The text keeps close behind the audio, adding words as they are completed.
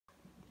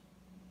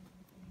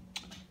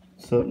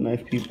What's up,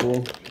 knife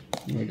people?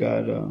 I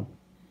got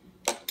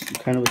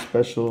kind of a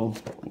special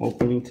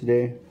opening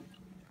today.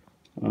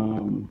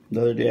 The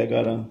other day I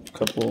got a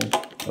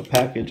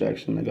package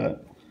actually, and I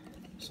got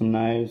some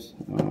knives.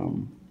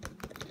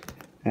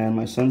 And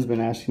my son's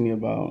been asking me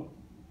about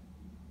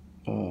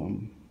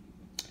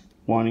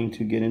wanting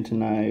to get into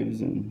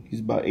knives, and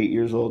he's about 8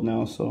 years old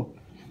now, so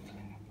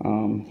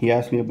he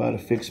asked me about a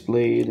fixed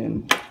blade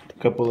and a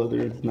couple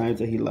other knives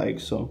that he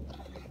likes, so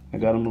I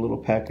got him a little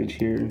package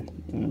here,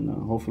 and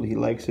hopefully he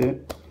likes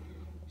it.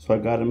 So I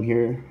got him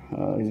here.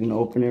 He's gonna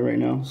open it right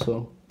now,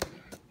 so if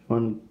you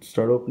want to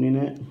start opening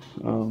it.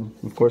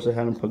 Of course I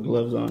had him put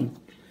gloves on.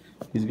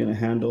 He's gonna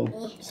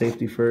handle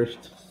safety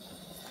first.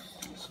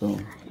 So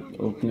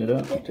open it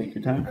up, take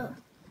your time.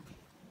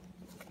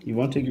 You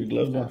want to take your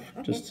gloves off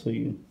just so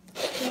you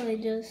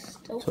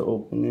to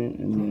open it,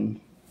 and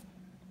then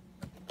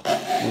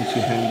once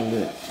you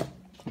handle it,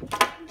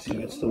 see if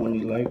it's the one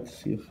you like.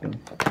 See if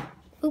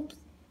oops,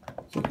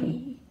 it's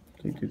okay.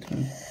 Take your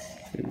time.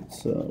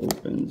 It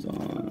opens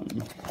on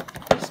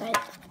this side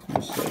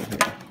here.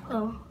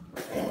 Oh.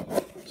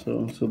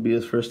 So this will be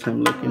his first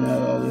time looking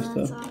at all this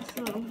stuff.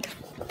 That's awesome.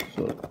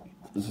 So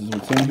this is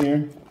what's in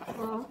here.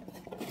 Wow.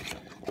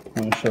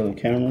 I'm gonna show the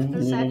camera.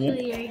 That's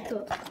actually very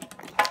cool.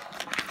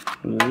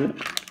 What is it?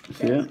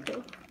 See it?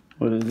 Cool.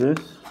 What is this?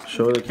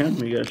 Show the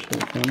camera. You gotta show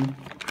the camera.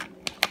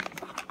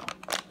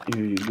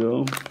 Here you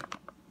go.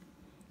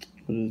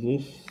 What is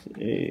this?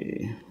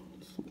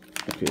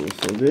 Okay,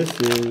 so this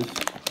is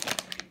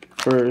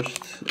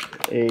first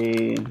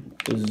a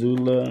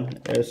Izula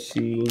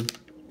ESEE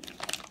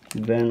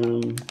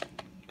Venom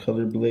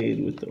color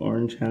blade with the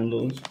orange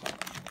handles.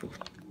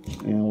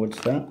 And what's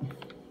that?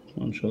 I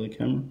want to show the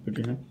camera. Put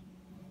your hand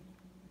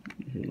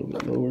here a little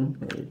bit lower,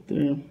 right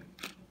there.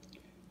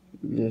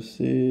 This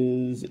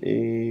is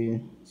a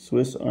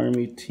Swiss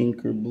Army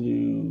Tinker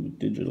Blue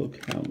digital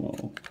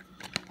camo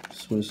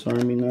Swiss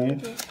Army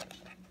knife.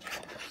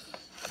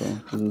 So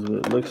this is what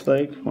it looks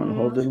like. Want to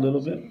hold it a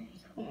little bit?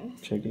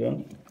 Check it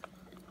out.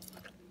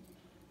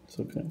 It's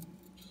okay.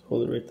 Just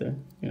hold it right there.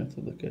 You have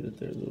to look at it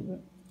there a little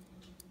bit.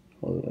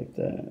 Hold it like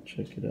that.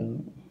 Check it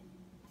out.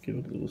 Give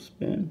it a little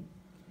spin.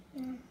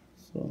 Yeah.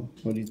 So,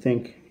 what do you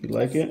think? You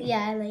like it?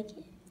 Yeah, I like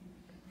it.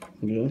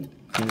 Good.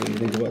 And what do you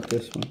think about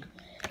this one?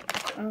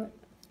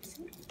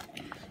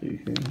 See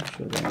here.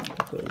 Show that.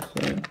 Put that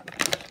aside.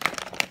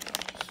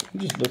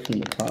 Just look from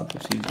the top.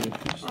 It's easier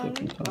if you just look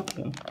from the top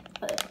down.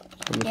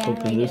 So let's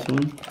open this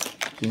one.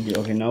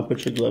 Okay, now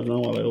put your gloves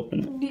on while I open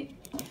it.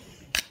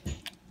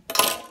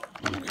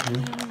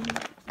 Okay.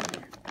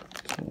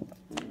 So,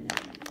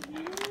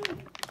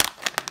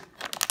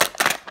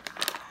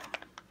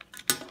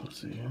 let's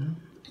see here.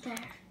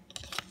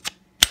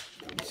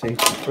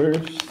 Safety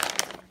first.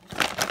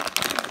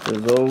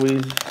 As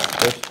always,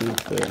 especially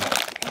with the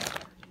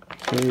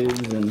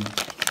kids and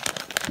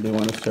they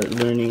want to start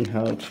learning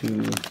how to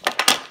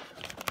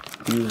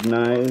use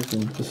knives,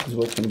 and this is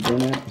what comes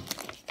in it.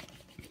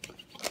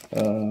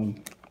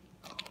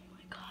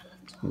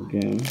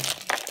 Again,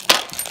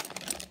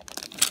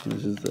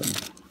 this is the,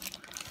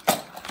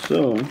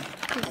 so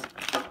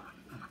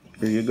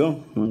here you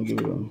go. I'm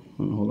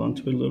gonna hold on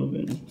to it a little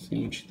bit and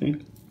see what you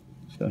think.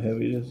 See how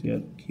heavy it is. You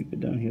have to keep it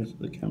down here so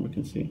the camera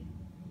can see.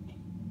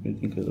 What do you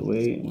think of the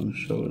weight? I want to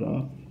show it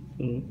off.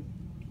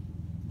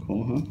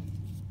 Cool, huh?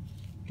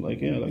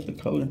 Like it? I like the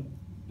color.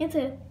 Me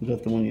too. Is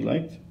that the one you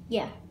liked?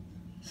 Yeah.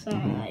 So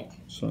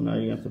So now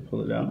you have to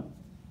pull it out.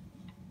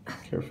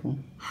 Careful.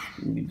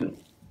 You need to,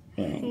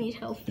 I need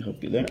help.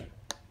 Help you there.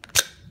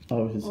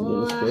 Oh, it's a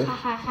little stiff.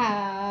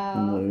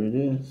 And there it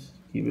is.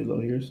 Keep it low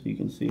here so you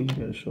can see. You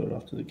gotta show it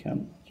off to the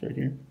camera. It's right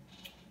here.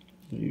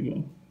 There you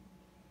go.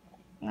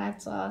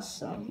 That's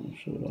awesome.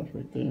 Show it off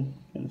right there.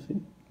 Can you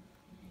see?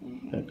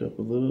 Back up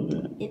a little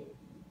bit. Yep.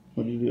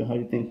 What do you do? How do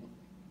you think?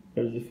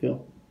 How does it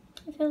feel?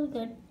 It feels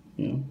good.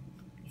 Yeah.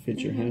 It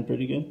fits your hand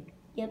pretty good?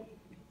 Yep.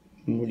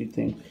 And what do you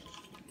think?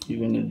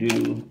 You're gonna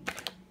do?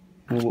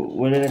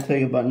 What did I tell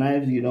you about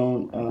knives? You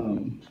don't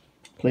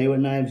play with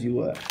knives. You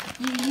what?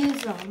 You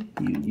use them.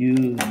 You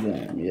use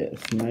them.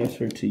 Yes, knives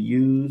are to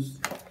use.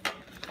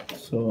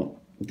 So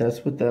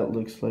that's what that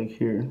looks like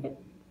here.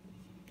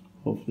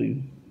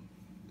 Hopefully,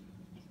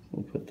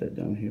 we'll put that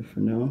down here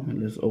for now,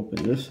 and let's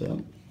open this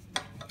up,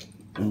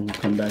 and we'll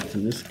come back to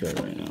this guy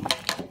right now.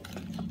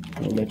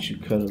 I'll let you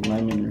cut a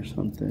lemon or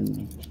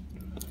something.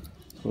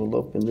 So we'll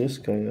open this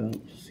guy up,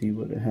 see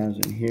what it has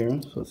in here.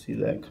 So see,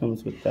 that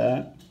comes with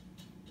that.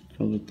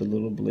 Comes with the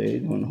little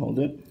blade. You want to hold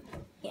it?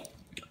 Yeah.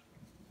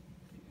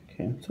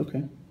 Okay, it's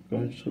okay. Go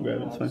ahead, just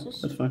grab it. It's fine.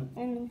 That's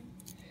fine.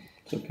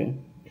 It's okay.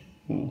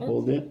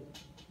 Hold it.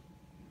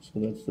 So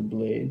that's the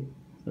blade.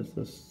 That's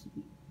this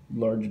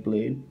large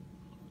blade.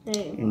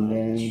 And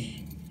then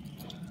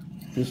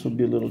this will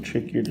be a little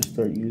trickier to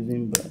start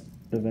using, but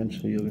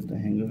eventually you'll get the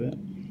hang of it.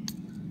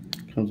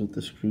 Comes with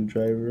the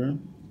screwdriver.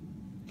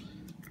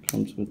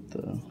 Comes with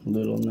the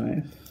little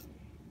knife.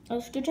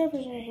 Oh,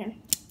 screwdriver's right here.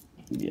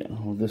 Yeah,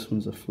 well, this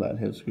one's a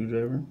flathead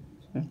screwdriver.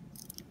 Okay.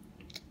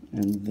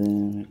 And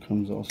then it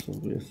comes also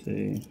with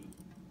a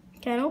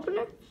Can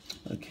opener?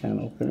 A can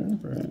opener,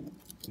 right?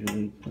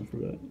 Usually, I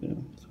forgot. Yeah,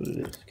 that's what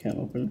it is. Can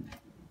opener.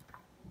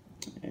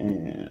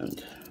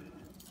 And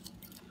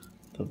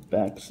the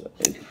back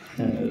side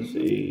has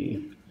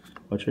a.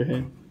 Watch your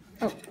head.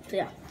 Oh,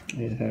 yeah.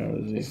 It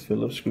has a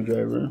Phillips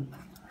screwdriver,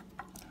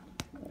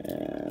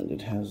 and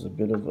it has a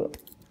bit of a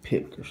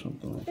pick or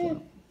something like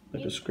that,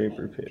 like a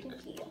scraper pick.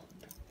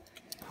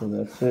 So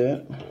that's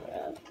it.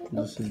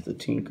 This is the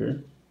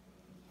tinker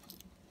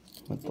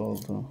with all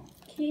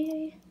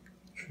the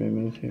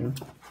trimmings here.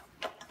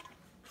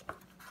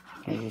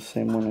 It's the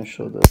same one I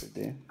showed the other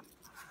day.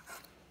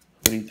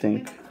 What do you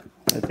think?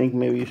 I think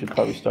maybe you should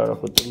probably start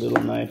off with the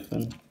little knife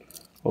and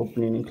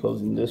opening and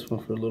closing this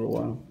one for a little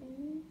while.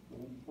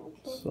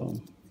 So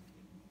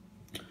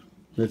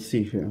let's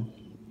see here.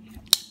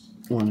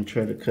 Want to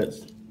try to cut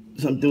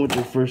something with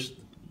your first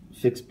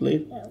fixed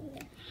blade?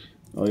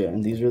 Oh yeah,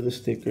 and these are the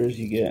stickers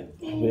you get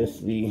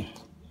with the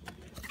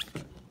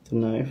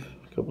knife.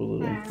 A couple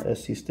little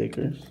ESEE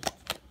stickers.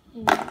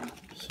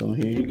 So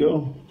here you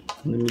go.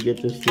 Let me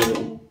get this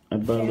little. I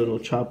bought a little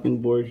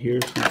chopping board here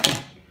so you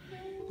can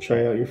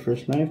try out your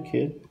first knife,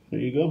 kid. There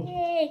you go.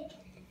 Yay!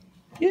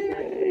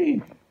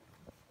 Yay!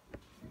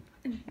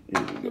 There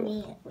you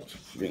go.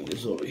 Bring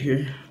this over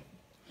here.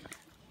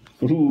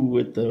 Ooh,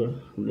 with the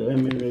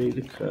lemon ready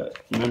to cut.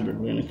 Remember,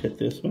 we're gonna cut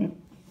this way.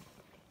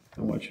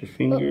 And watch your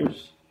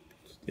fingers.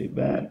 Stay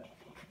back.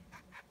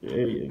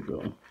 There you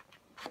go.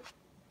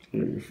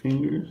 Clear your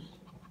fingers.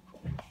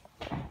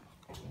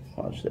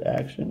 Watch the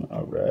action.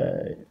 All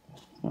right.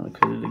 Want to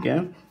cut it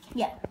again?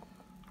 Yeah.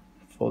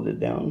 Fold it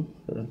down.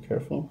 Be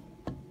careful.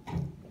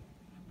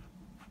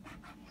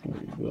 There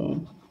you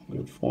go.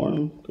 Good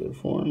form. Good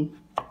form.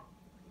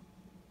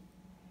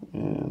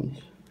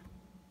 And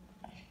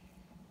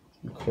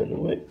cut it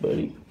away,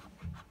 buddy.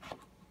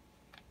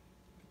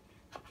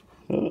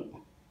 What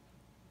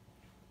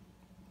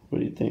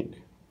do you think?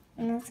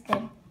 That's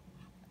good.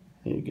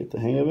 You get the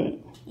hang of it?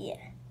 Yeah.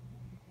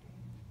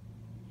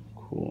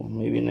 Cool.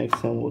 Maybe next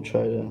time we'll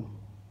try to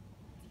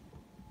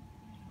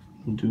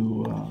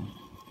do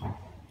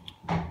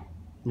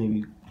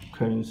maybe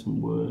cutting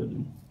some wood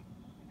and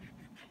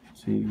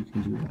see if you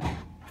can do that.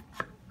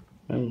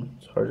 And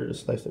it's harder to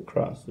slice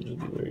across, so just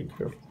be very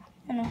careful.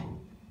 I know.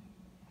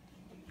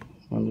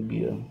 Want to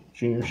be a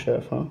junior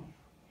chef, huh?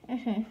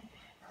 Mhm.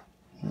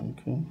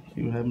 Okay.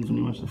 See what happens when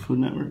you watch the Food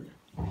Network?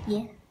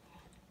 Yeah.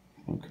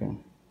 Okay.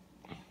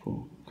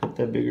 Cool. Cut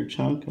that bigger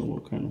chunk and we'll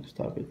kind of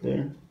stop it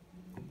there.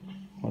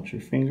 Watch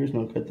your fingers.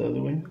 No, cut the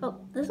other way. Oh,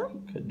 this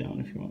one? Cut down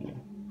if you want to.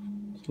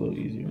 It's a little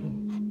easier to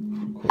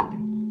record.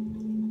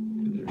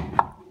 There you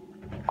go.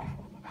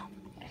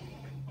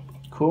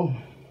 Cool.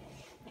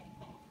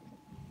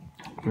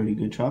 Pretty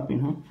good chopping,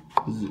 huh?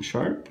 Is it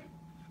sharp?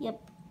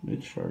 Yep.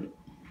 It's sharp.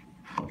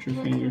 Watch your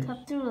You fingers. can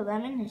cut through the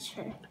lemon, it's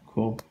sure.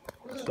 Cool.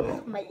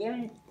 So, My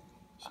lemon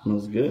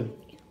smells good.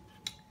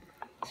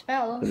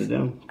 smells. Put it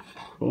down.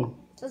 Cool.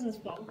 Doesn't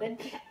smell good.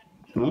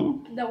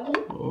 No? No.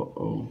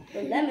 Uh-oh.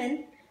 The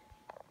lemon.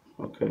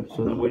 Okay,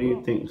 so then what do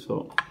you think?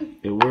 So,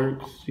 it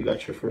works. You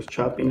got your first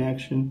chopping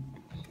action.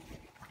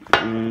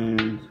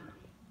 And,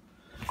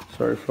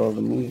 sorry for all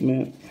the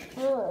movement.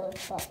 Oh,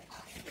 fuck.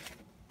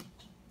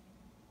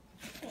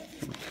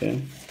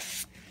 Okay.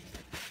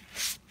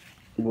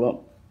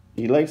 Well,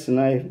 he likes the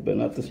knife, but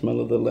not the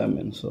smell of the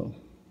lemon, so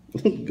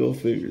go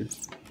figure.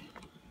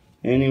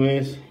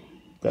 Anyways,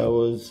 that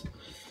was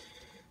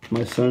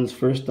my son's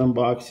first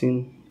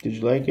unboxing. Did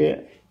you like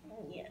it?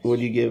 Yes. What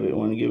do you give it?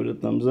 Want to give it a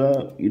thumbs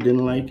up? You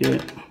didn't like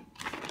it?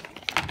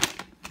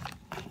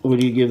 What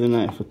do you give the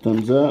knife? A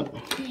thumbs up?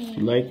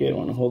 You like it?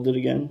 Want to hold it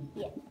again?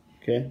 Yeah.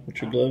 Okay, with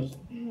your gloves?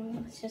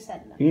 It's just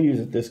that You can use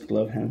it this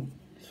glove hand.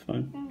 It's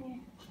fine. Okay.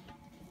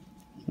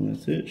 And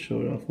that's it.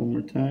 Show it off one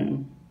more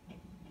time.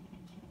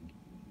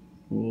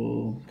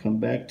 We'll come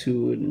back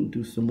to it and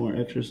do some more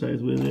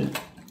exercise with it.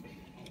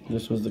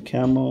 This was the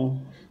Camo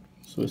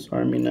Swiss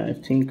Army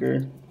knife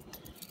tinker.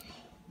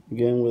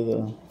 Again with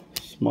a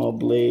small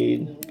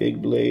blade, big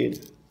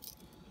blade.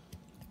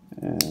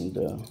 And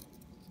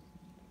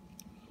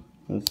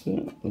that's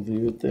it. I'll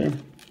leave it there.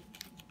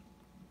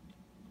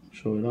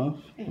 Show it off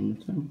one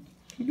more time.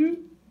 There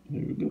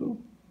we go.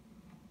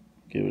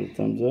 Give it a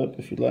thumbs up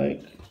if you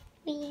like.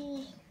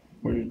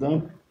 Where's your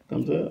thumb?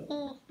 Thumbs up.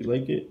 You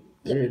like it?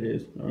 There it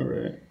is. All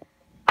right.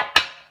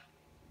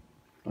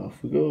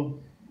 Off we go.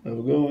 Have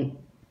a good one.